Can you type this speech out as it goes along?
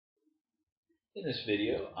In this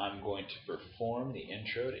video, I'm going to perform the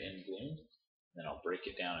intro to In Bloom, then I'll break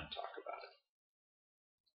it down and talk about it.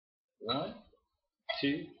 1,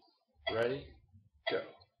 2, ready, go.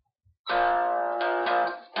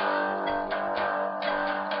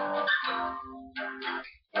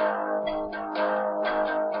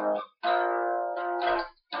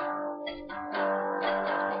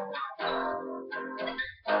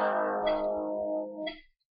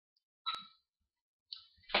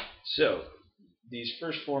 So, these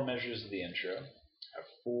first 4 measures of the intro have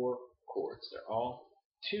 4 chords. They're all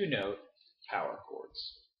 2-note power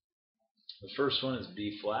chords. The first one is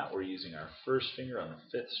B flat. We're using our first finger on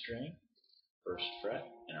the 5th string, 1st fret,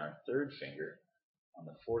 and our 3rd finger on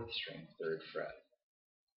the 4th string, 3rd fret.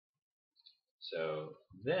 So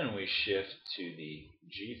then we shift to the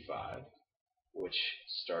G5, which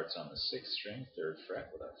starts on the 6th string, 3rd fret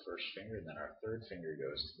with our 1st finger, and then our 3rd finger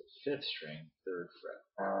goes to the 5th string, 3rd fret.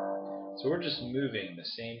 So we're just moving the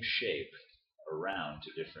same shape around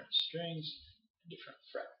to different strings and different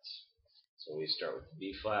frets. So we start with the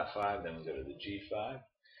B flat 5, then we go to the G5.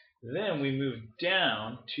 Then we move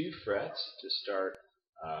down 2 frets to start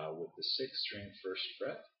with the 6th string, 1st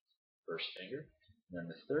fret, 1st finger. And then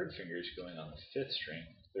the 3rd finger is going on the 5th string,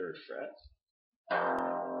 3rd fret.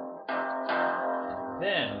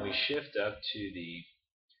 Then we shift up to the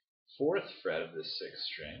 4th fret of the 6th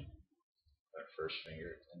string, our 1st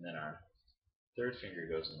finger, and then our 3rd finger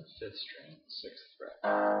goes on the 5th string, 6th fret.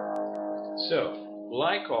 So,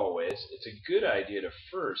 like always, it's a good idea to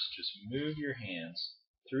first just move your hands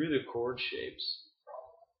through the chord shapes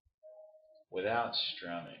without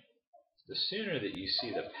strumming. The sooner that you see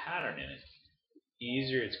the pattern in it, the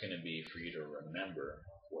easier it's going to be for you to remember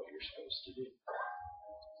what you're supposed to do.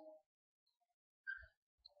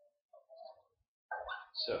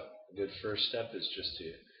 So, a good first step is just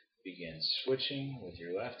to begin switching with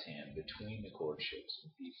your left hand between the chord shapes.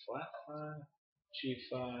 B flat 5,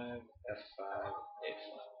 G5, F5, A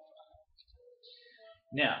flat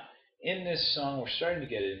 5. Now, in this song, we're starting to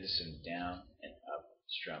get into some down and up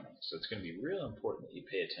strumming. So it's going to be real important that you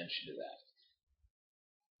pay attention to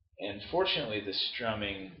that. And fortunately, the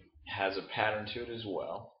strumming has a pattern to it as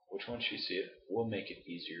well, which once you see it, will make it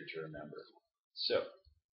easier to remember. So,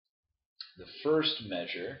 the first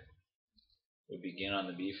measure would begin on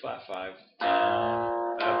the B flat 5,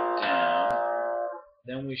 down, up, down.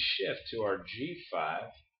 Then we shift to our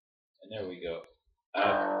G5, and there we go,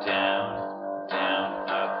 up, down, down,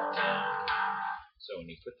 up, down. So when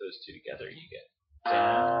you put those two together, you get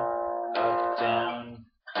down, up, down,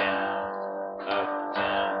 down, up,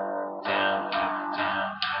 down, down, up,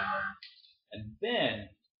 down, up. And then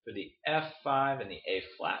for the F5 and the A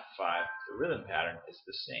flat 5, the rhythm pattern is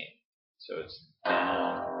the same. So it's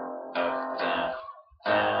down, up, down,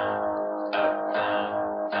 down, up, down,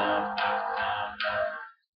 down, up, down, up.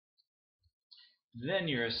 Then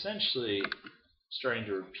you're essentially starting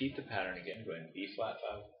to repeat the pattern again, going B flat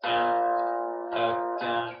 5, down, up,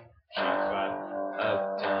 down, G5,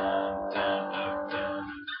 up, down, down, up, down,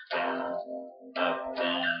 down, up,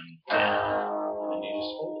 down, down, and you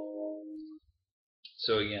just hold it.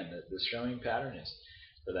 So again, the strumming pattern is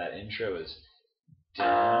for that intro is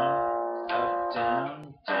down, up,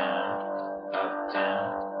 down, down, up,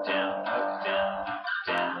 down, down, up, down,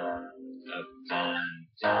 down, up, down,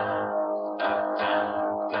 down, up, down,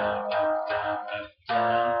 down, up, down, up,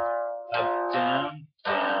 down, up, down,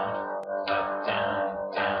 down, up, down,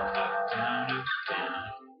 down, up, down, up, down,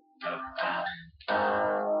 up,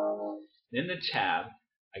 down. In the tab,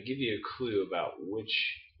 I give you a clue about which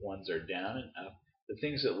ones are down and up. The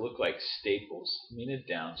things that look like staples mean a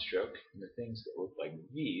downstroke, and the things that look like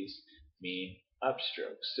V's mean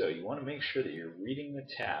upstrokes. So you want to make sure that you're reading the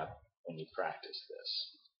tab when you practice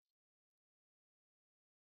this.